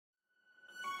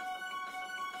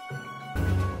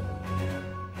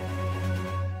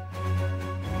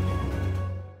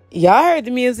Y'all heard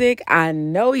the music. I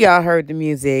know y'all heard the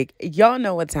music. Y'all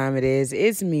know what time it is.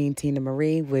 It's me, Tina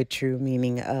Marie, with True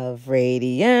Meaning of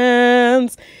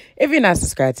Radiance. If you're not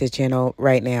subscribed to the channel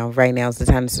right now is the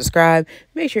time to subscribe.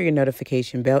 Make sure your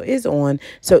notification bell is on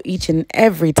so each and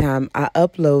every time I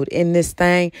upload in this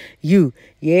thing, you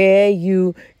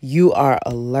are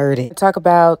alerted. Talk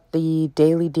about the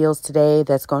daily deals today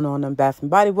that's going on Bath and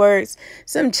Body Works.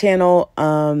 Some channel,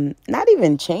 not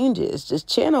even changes, just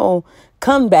channel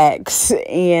comebacks,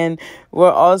 and we're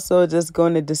also just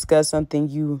going to discuss something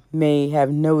you may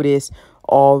have noticed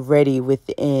already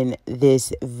within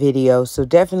this video, so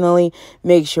definitely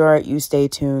make sure you stay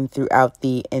tuned throughout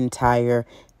the entire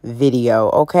video.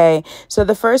 Okay, so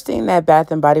the first thing that Bath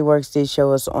and Body Works did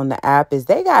show us on the app is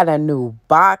they got a new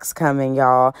box coming,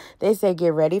 y'all. They say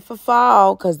get ready for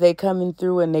fall because they coming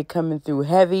through, and they coming through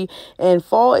heavy, and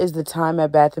fall is the time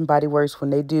at Bath and Body Works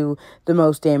when they do the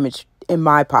most damage in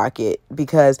my pocket,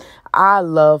 because I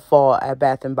love fall at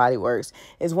Bath and Body Works.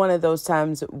 It's one of those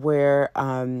times where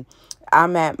I'm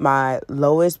at my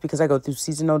lowest because I go through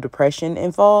seasonal depression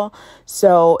in fall.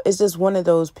 So it's just one of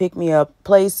those pick me up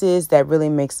places that really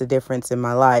makes a difference in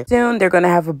my life. Soon they're going to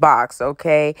have a box,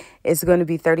 okay? It's going to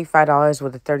be $35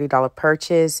 with a $30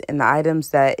 purchase, and the items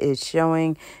that it's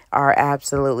showing are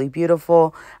absolutely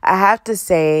beautiful. I have to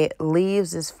say,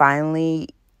 Leaves is finally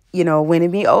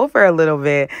winning me over a little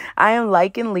bit. I am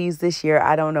liking Leaves this year.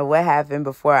 I don't know what happened.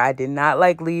 Before, I did not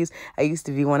like Leaves. I used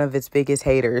to be one of its biggest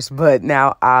haters, but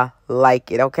now I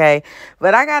like it, okay?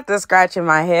 But I got the Scratching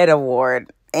My Head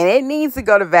award, and it needs to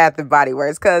go to Bath and Body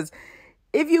Works, because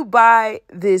if you buy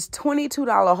this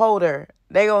 $22 holder,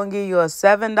 they're going to give you a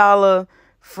 $7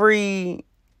 free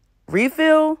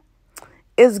refill.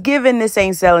 It's given this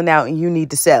ain't selling out and you need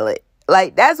to sell it.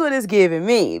 Like, that's what it's giving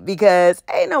me, because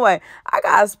ain't no way I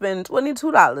got to spend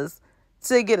 $22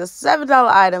 to get a $7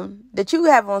 item that you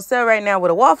have on sale right now with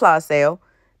a wallflower sale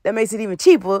that makes it even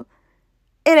cheaper.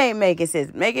 It ain't making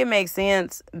sense. Make it make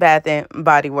sense, Bath and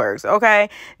Body Works, okay?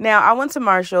 Now, I went to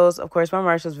Marshall's. Of course, my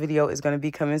Marshall's video is going to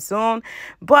be coming soon.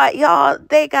 But, y'all,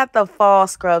 they got the fall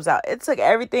scrubs out. It took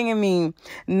everything in me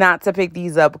not to pick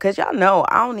these up, because y'all know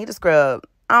I don't need a scrub.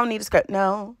 I don't need a scrub.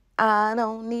 No. I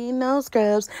don't need no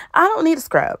scrubs. I don't need a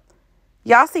scrub.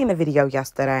 Y'all seen the video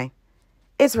yesterday.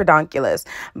 It's ridiculous.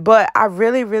 But I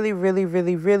really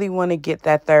want to get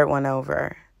that third one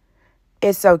over.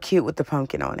 It's so cute with the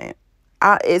pumpkin on it.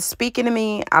 It's speaking to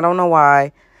me. I don't know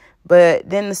why. But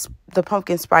then the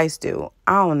pumpkin spice do.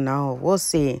 I don't know. We'll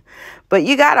see. But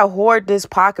you got to hoard this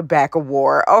pocket back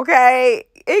award, okay?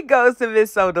 It goes to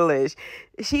Miss So Delish.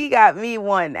 She got me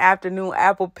one afternoon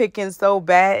apple picking so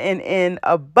bad and in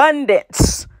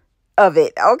abundance of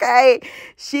it, okay?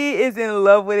 She is in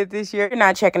love with it this year. If you're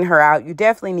not checking her out, you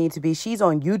definitely need to be. She's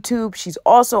on YouTube. She's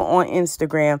also on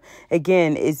Instagram.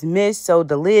 Again, it's Miss So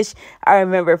Delish. I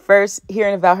remember first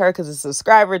hearing about her because a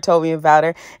subscriber told me about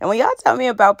her. And when y'all tell me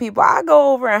about people, I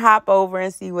go over and hop over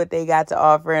and see what they got to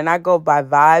offer. And I go by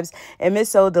vibes. And Miss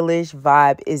So Delish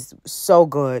vibe is so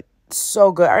good.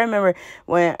 So good. I remember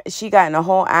when she got in a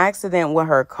whole accident with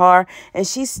her car, and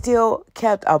she still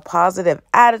kept a positive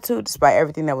attitude despite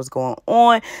everything that was going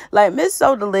on. Like, Miss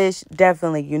So Delish,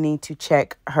 definitely you need to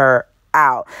check her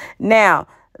out. Now,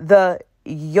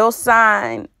 your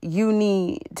sign you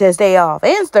need to stay off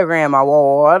Instagram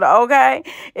award, okay?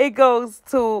 It goes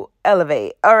to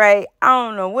Elevate. All right. I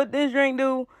don't know what this drink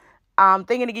do. I'm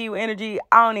thinking to give you energy.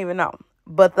 I don't even know.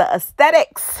 But the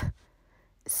aesthetics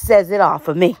says it all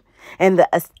for me. And the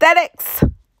aesthetics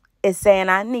is saying,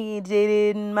 I need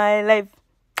it in my life.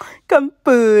 Come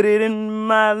put it in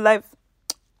my life.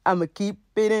 I'ma keep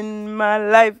it in my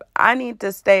life. I need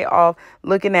to stay off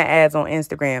looking at ads on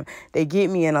Instagram. They get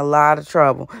me in a lot of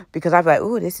trouble because I be like,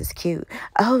 oh, this is cute.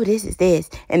 Oh, this is this.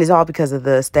 And it's all because of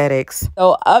the aesthetics.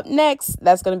 So up next,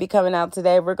 that's going to be coming out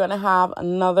today. We're going to have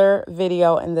another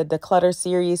video in the Declutter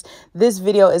series. This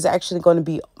video is actually going to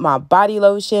be my body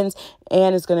lotions,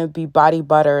 and it's going to be body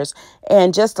butters.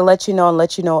 And just to let you know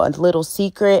a little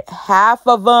secret, half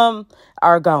of them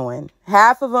are going.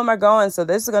 Half of them are going. So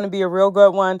this is going to be a real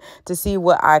good one to see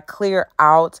what I clear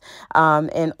out.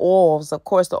 And oils. Of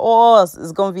course, the oils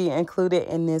is going to be included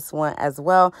in this one as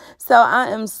well. So I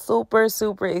am super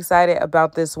excited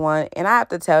about this one. And I have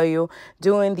to tell you,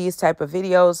 doing these type of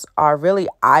videos are really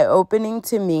eye-opening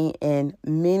to me in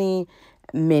many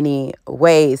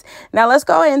ways. Now let's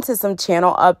go into some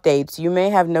channel updates. You may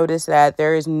have noticed that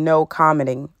there is no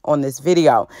commenting on this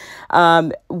video.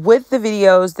 With the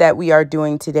videos that we are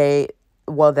doing today,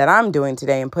 that I'm doing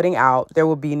today and putting out, there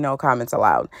will be no comments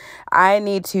allowed. I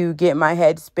need to get my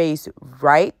headspace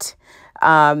right,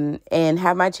 and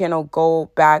have my channel go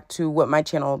back to what my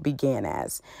channel began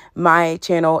as. My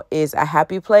channel is a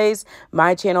happy place.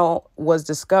 My channel was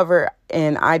discovered,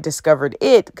 and I discovered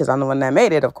it, because I'm the one that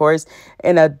made it, of course,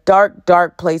 in a dark,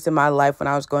 dark place in my life when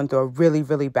I was going through a really,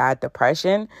 really bad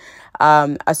depression.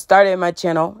 I started my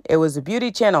channel. It was a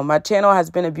beauty channel. My channel has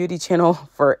been a beauty channel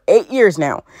for 8 years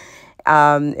now.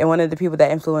 And one of the people that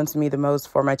influenced me the most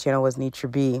for my channel was NEEWER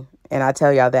B. And I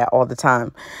tell y'all that all the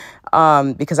time,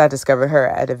 because I discovered her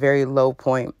at a very low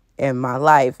point in my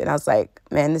life. And I was like,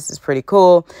 man, this is pretty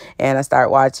cool. And I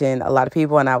started watching a lot of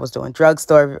people, and I was doing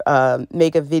drugstore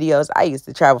makeup videos. I used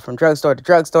to travel from drugstore to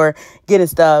drugstore, getting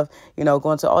stuff,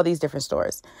 going to all these different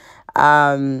stores.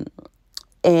 And,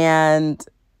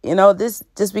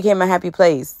 this became a happy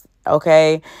place.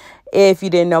 Okay. If you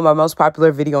didn't know, my most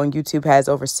popular video on YouTube has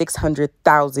over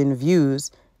 600,000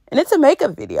 views, and it's a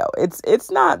makeup video.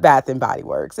 It's not Bath and Body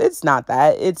Works. It's not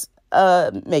that. It's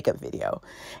a makeup video.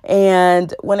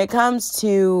 And when it comes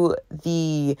to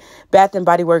the Bath and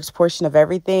Body Works portion of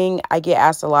everything, I get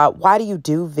asked a lot, why do you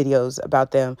do videos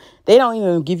about them? They don't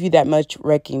even give you that much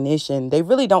recognition. They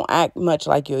really don't act much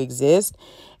like you exist.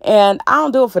 And I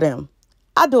don't do it for them.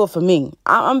 I do it for me.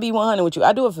 I'm going to be 100 with you.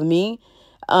 I do it for me.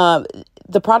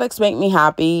 The products make me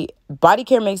happy. Body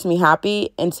care makes me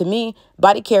happy. And to me,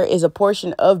 body care is a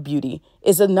portion of beauty.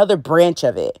 It's another branch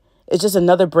of it. It's just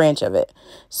another branch of it.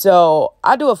 So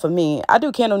I do it for me. I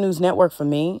do Candle News Network for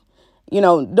me.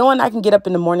 Knowing I can get up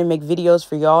in the morning, make videos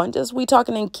for y'all, and just we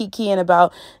talking and kikiing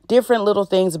about different little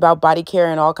things about body care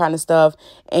and all kind of stuff.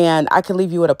 And I can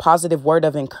leave you with a positive word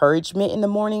of encouragement in the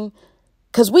morning,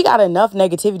 because we got enough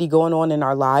negativity going on in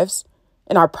our lives,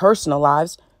 in our personal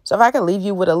lives. So if I can leave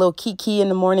you with a little kiki in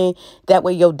the morning, that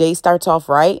way your day starts off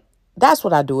right, that's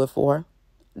what I do it for.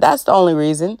 That's the only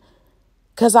reason.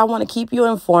 Because I want to keep you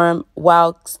informed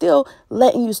while still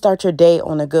letting you start your day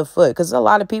on a good foot. Because there's a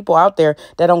lot of people out there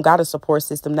that don't got a support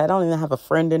system, that don't even have a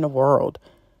friend in the world.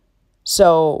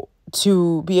 So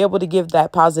to be able to give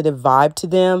that positive vibe to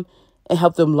them and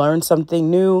help them learn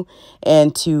something new,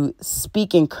 and to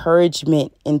speak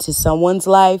encouragement into someone's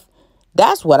life,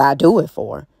 that's what I do it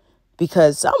for.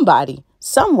 Because somebody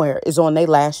somewhere is on their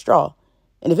last straw.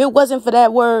 And if it wasn't for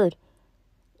that word,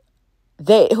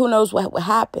 who knows what would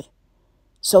happen.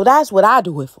 So that's what I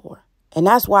do it for. And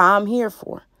that's why I'm here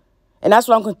for. And that's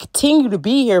what I'm going to continue to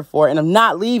be here for. And I'm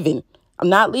not leaving. I'm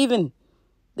not leaving.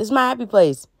 This is my happy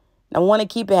place. And I want to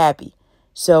keep it happy.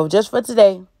 So just for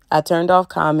today, I turned off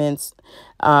comments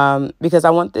because I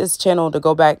want this channel to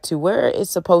go back to where it's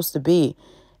supposed to be.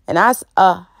 And that's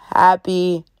a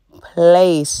happy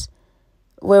place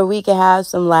where we can have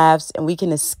some laughs and we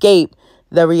can escape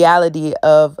the reality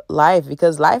of life,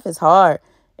 because life is hard.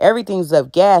 Everything's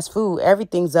up. Gas, food,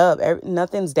 everything's up.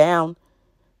 Nothing's down.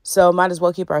 So might as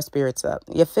well keep our spirits up.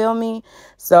 You feel me?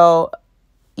 So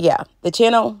yeah, the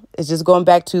channel is just going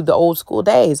back to the old school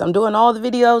days. I'm doing all the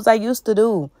videos I used to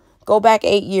do. Go back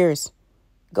 8 years.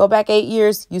 Go back 8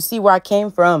 years. You see where I came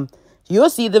from.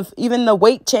 You'll see even the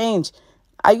weight change.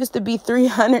 I used to be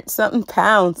 300 something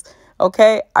pounds.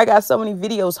 Okay, I got so many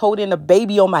videos holding a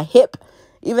baby on my hip.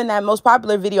 Even that most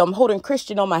popular video, I'm holding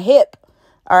Christian on my hip.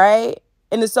 All right.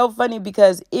 And it's so funny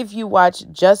because if you watch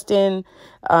Justin,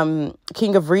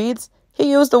 King of Reeds,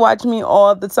 he used to watch me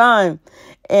all the time.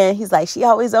 And he's like, she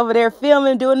always over there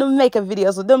filming, doing the makeup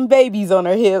videos with them babies on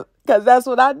her hip. Because that's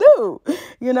what I do,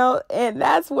 and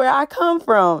that's where I come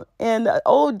from. And the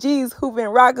OGs who've been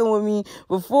rocking with me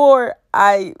before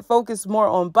I focus more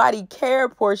on body care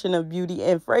portion of beauty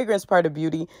and fragrance part of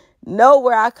beauty know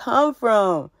where I come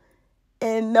from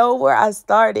and know where I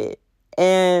started.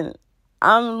 And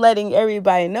I'm letting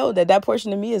everybody know that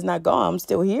portion of me is not gone. I'm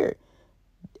still here.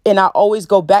 And I always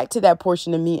go back to that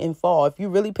portion of me in fall. If you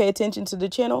really pay attention to the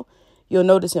channel, you'll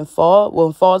notice in fall,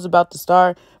 when fall's about to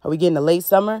start, or we get in the late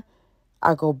summer,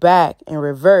 I go back and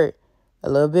revert a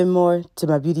little bit more to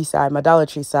my beauty side, my Dollar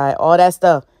Tree side, all that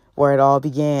stuff where it all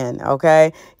began,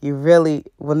 okay? You really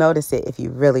will notice it if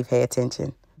you really pay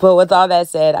attention. But with all that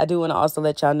said, I do want to also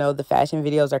let y'all know the fashion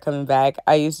videos are coming back.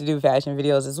 I used to do fashion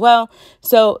videos as well.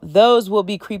 So those will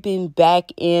be creeping back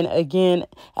in again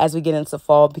as we get into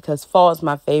fall, because fall is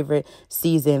my favorite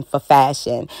season for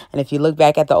fashion. And if you look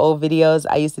back at the old videos,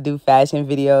 I used to do fashion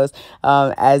videos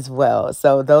as well.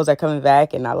 So those are coming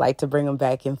back, and I like to bring them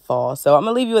back in fall. So I'm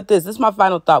going to leave you with this. This is my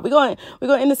final thought. We're going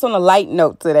to end this on a light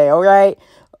note today, all right?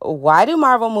 Why do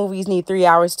Marvel movies need 3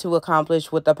 hours to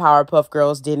accomplish what the Powerpuff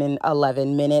Girls did in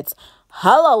 11 minutes?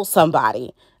 Hello,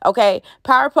 somebody. Okay,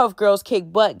 Powerpuff Girls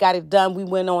kicked butt, got it done. We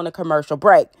went on a commercial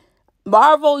break.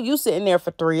 Marvel, you sitting there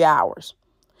for 3 hours.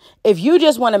 If you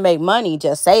just want to make money,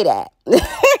 just say that.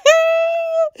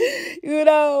 You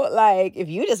know, like, if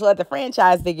you just want the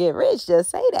franchise to get rich, just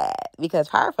say that. Because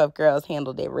Powerpuff Girls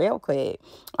handled it real quick.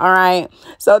 All right.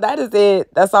 So that is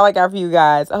it. That's all I got for you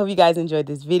guys. I hope you guys enjoyed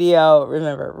this video.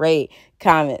 Remember, rate,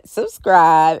 comment,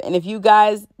 subscribe. And if you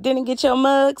guys didn't get your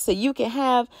mug so you can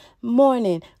have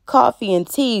morning coffee and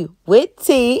tea with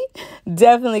tea,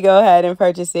 definitely go ahead and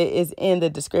purchase it. It's in the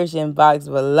description box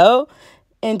below.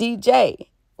 And DJ,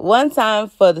 one time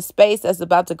for the space that's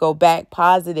about to go back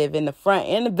positive in the front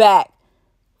and the back,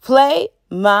 play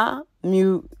my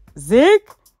music.